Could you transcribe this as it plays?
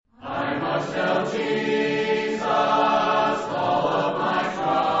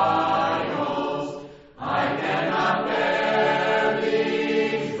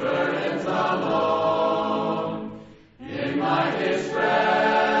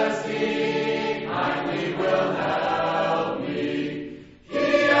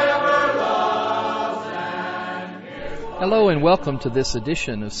Hello and welcome to this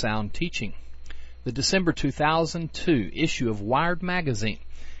edition of Sound Teaching. The December 2002 issue of Wired magazine,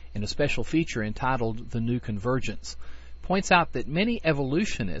 in a special feature entitled The New Convergence, points out that many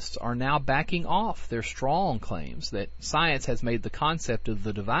evolutionists are now backing off their strong claims that science has made the concept of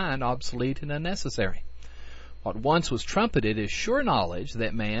the divine obsolete and unnecessary. What once was trumpeted as sure knowledge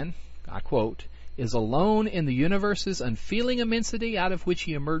that man, I quote, is alone in the universe's unfeeling immensity out of which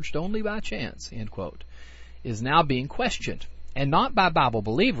he emerged only by chance, end quote, is now being questioned, and not by Bible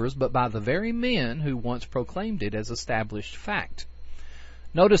believers, but by the very men who once proclaimed it as established fact.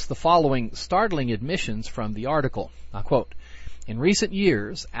 Notice the following startling admissions from the article. I quote, "In recent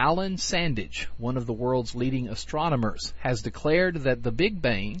years, Alan Sandage, one of the world's leading astronomers, has declared that the Big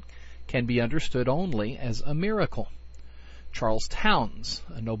Bang can be understood only as a miracle. Charles Townes,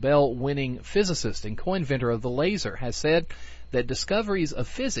 a Nobel-winning physicist and co-inventor of the laser, has said that discoveries of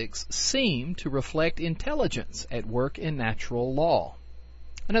physics seem to reflect intelligence at work in natural law."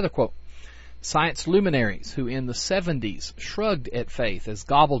 Another quote, "Science luminaries who in the 70s shrugged at faith as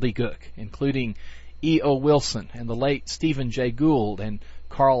gobbledygook, including E.O. Wilson and the late Stephen Jay Gould and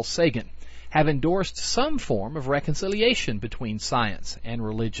Carl Sagan, have endorsed some form of reconciliation between science and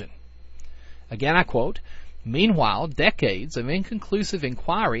religion." Again I quote, "Meanwhile, decades of inconclusive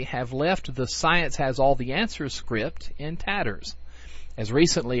inquiry have left the science has all the answers script in tatters. As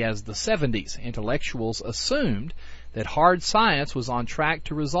recently as the 70s, intellectuals assumed that hard science was on track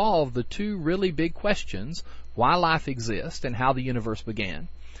to resolve the two really big questions, why life exists and how the universe began.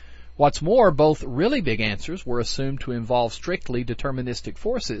 What's more, both really big answers were assumed to involve strictly deterministic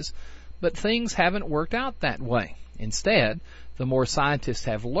forces, but things haven't worked out that way. Instead, the more scientists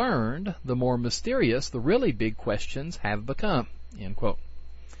have learned, the more mysterious the really big questions have become." End quote.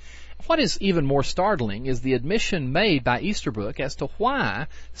 What is even more startling is the admission made by Easterbrook as to why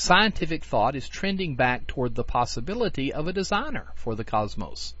scientific thought is trending back toward the possibility of a designer for the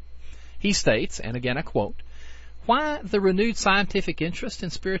cosmos. He states, and again I quote, "Why the renewed scientific interest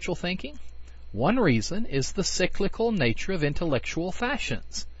in spiritual thinking? One reason is the cyclical nature of intellectual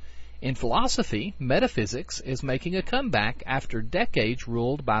fashions. In philosophy, metaphysics is making a comeback after decades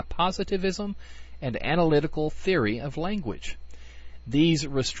ruled by positivism and analytical theory of language. These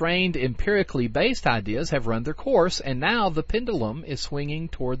restrained, empirically based ideas have run their course, and now the pendulum is swinging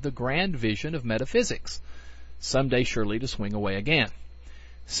toward the grand vision of metaphysics, someday surely to swing away again.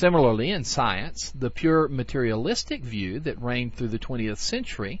 Similarly, in science, the pure materialistic view that reigned through the 20th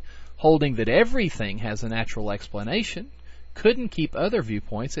century, holding that everything has a natural explanation, couldn't keep other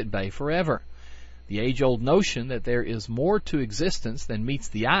viewpoints at bay forever. The age-old notion that there is more to existence than meets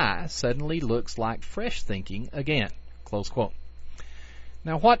the eye suddenly looks like fresh thinking again." Close quote.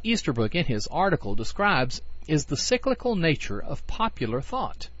 Now, what Easterbrook in his article describes is the cyclical nature of popular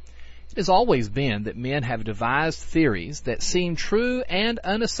thought. It has always been that men have devised theories that seem true and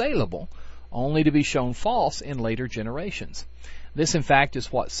unassailable, only to be shown false in later generations. This, in fact,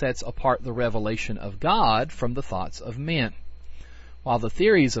 is what sets apart the revelation of God from the thoughts of men. While the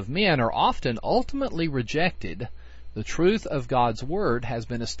theories of men are often ultimately rejected, the truth of God's Word has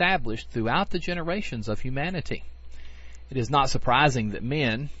been established throughout the generations of humanity. It is not surprising that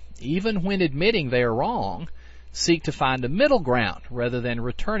men, even when admitting they are wrong, seek to find a middle ground rather than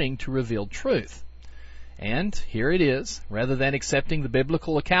returning to revealed truth. And here it is, rather than accepting the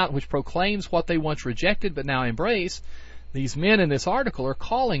biblical account which proclaims what they once rejected but now embrace, these men in this article are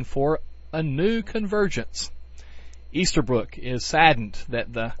calling for a new convergence. Easterbrook is saddened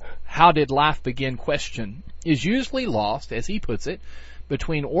that the "how did life begin" question is usually lost, as he puts it,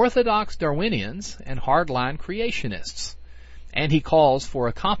 between orthodox Darwinians and hardline creationists, and he calls for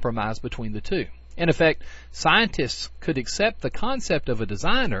a compromise between the two. In effect, scientists could accept the concept of a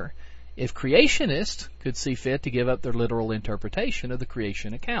designer if creationists could see fit to give up their literal interpretation of the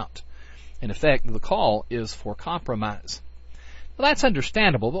creation account. In effect, the call is for compromise. Well, that's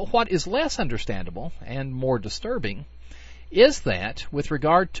understandable, but what is less understandable and more disturbing is that, with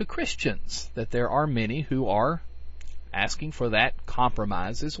regard to Christians, that there are many who are asking for that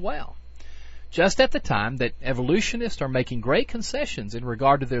compromise as well. Just at the time that evolutionists are making great concessions in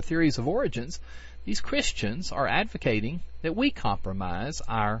regard to their theories of origins, these Christians are advocating that we compromise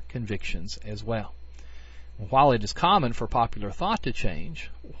our convictions as well. While it is common for popular thought to change,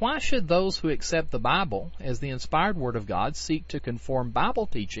 why should those who accept the Bible as the inspired Word of God seek to conform Bible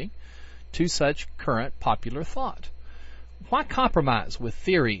teaching to such current popular thought? Why compromise with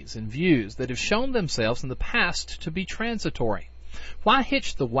theories and views that have shown themselves in the past to be transitory? Why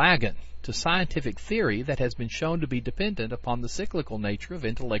hitch the wagon to scientific theory that has been shown to be dependent upon the cyclical nature of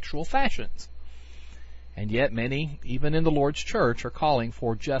intellectual fashions? And yet many, even in the Lord's church, are calling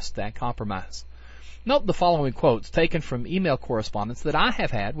for just that compromise. Note the following quotes taken from email correspondence that I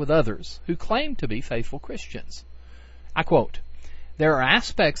have had with others who claim to be faithful Christians. I quote, "There are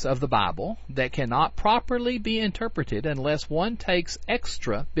aspects of the Bible that cannot properly be interpreted unless one takes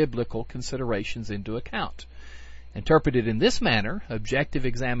extra biblical considerations into account. Interpreted in this manner, objective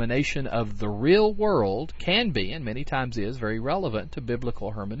examination of the real world can be, and many times is, very relevant to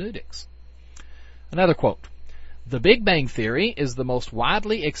biblical hermeneutics." Another quote, "The Big Bang Theory is the most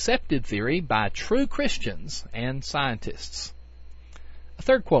widely accepted theory by true Christians and scientists." A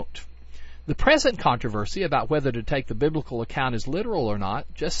third quote, "The present controversy about whether to take the biblical account as literal or not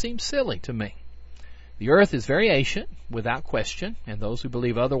just seems silly to me. The earth is very ancient, without question, and those who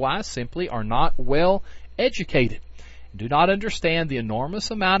believe otherwise simply are not well educated and do not understand the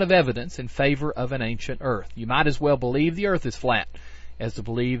enormous amount of evidence in favor of an ancient earth. You might as well believe the earth is flat as to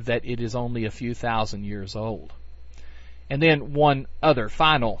believe that it is only a few thousand years old." And then one other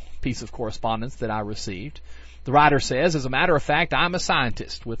final piece of correspondence that I received. The writer says, "As a matter of fact, I'm a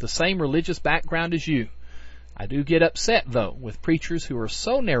scientist with the same religious background as you. I do get upset, though, with preachers who are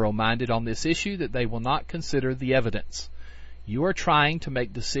so narrow-minded on this issue that they will not consider the evidence. You are trying to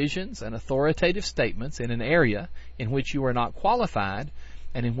make decisions and authoritative statements in an area in which you are not qualified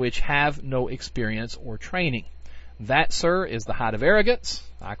and in which have no experience or training. That, sir, is the height of arrogance.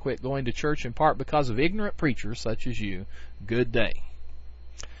 I quit going to church in part because of ignorant preachers such as you. Good day."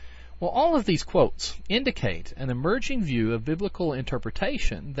 Well, all of these quotes indicate an emerging view of biblical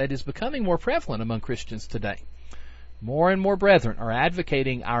interpretation that is becoming more prevalent among Christians today. More and more brethren are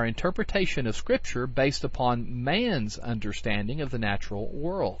advocating our interpretation of Scripture based upon man's understanding of the natural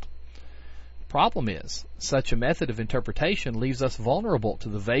world. The problem is, such a method of interpretation leaves us vulnerable to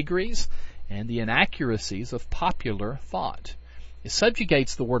the vagaries and the inaccuracies of popular thought. It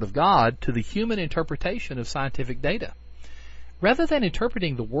subjugates the Word of God to the human interpretation of scientific data. Rather than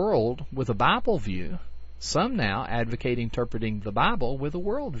interpreting the world with a Bible view, some now advocate interpreting the Bible with a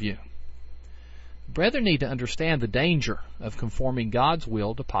world view. Brethren need to understand the danger of conforming God's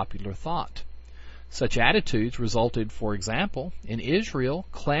will to popular thought. Such attitudes resulted, for example, in Israel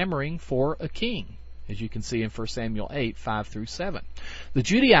clamoring for a king, as you can see in 1 Samuel 8, 5-7. The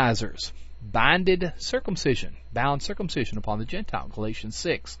Judaizers bound circumcision upon the Gentile, Galatians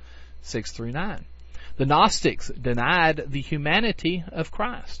 6, 6-9. The Gnostics denied the humanity of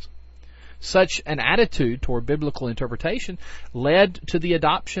Christ. Such an attitude toward biblical interpretation led to the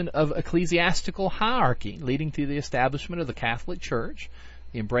adoption of ecclesiastical hierarchy, leading to the establishment of the Catholic Church,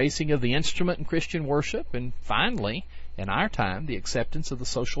 the embracing of the instrument in Christian worship, and finally, in our time, the acceptance of the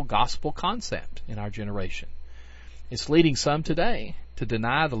social gospel concept in our generation. It's leading some today to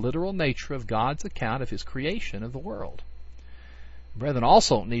deny the literal nature of God's account of His creation of the world. Brethren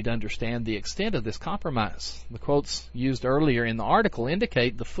also need to understand the extent of this compromise. The quotes used earlier in the article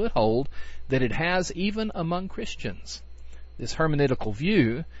indicate the foothold that it has even among Christians. This hermeneutical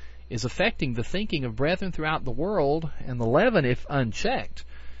view is affecting the thinking of brethren throughout the world, and the leaven, if unchecked,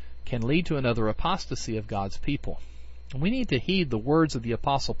 can lead to another apostasy of God's people. We need to heed the words of the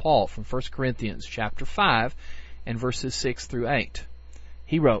Apostle Paul from 1 Corinthians chapter 5 and verses 6-8.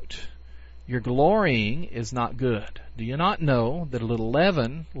 He wrote, "Your glorying is not good. Do you not know that a little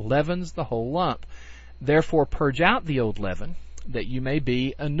leaven leavens the whole lump? Therefore purge out the old leaven, that you may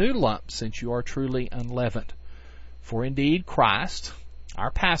be a new lump, since you are truly unleavened. For indeed Christ,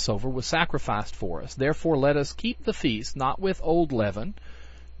 our Passover, was sacrificed for us. Therefore let us keep the feast, not with old leaven,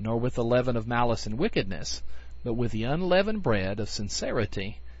 nor with the leaven of malice and wickedness, but with the unleavened bread of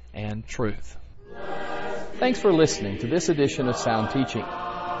sincerity and truth." Thanks for listening to this edition of Sound Teaching.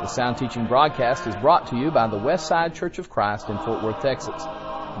 The Sound Teaching broadcast is brought to you by the Westside Church of Christ in Fort Worth, Texas.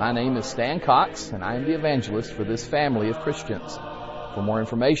 My name is Stan Cox, and I am the evangelist for this family of Christians. For more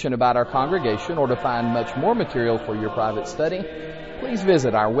information about our congregation or to find much more material for your private study, please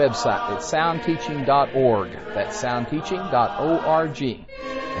visit our website at soundteaching.org. That's soundteaching.org.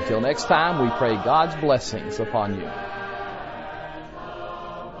 Until next time, we pray God's blessings upon you.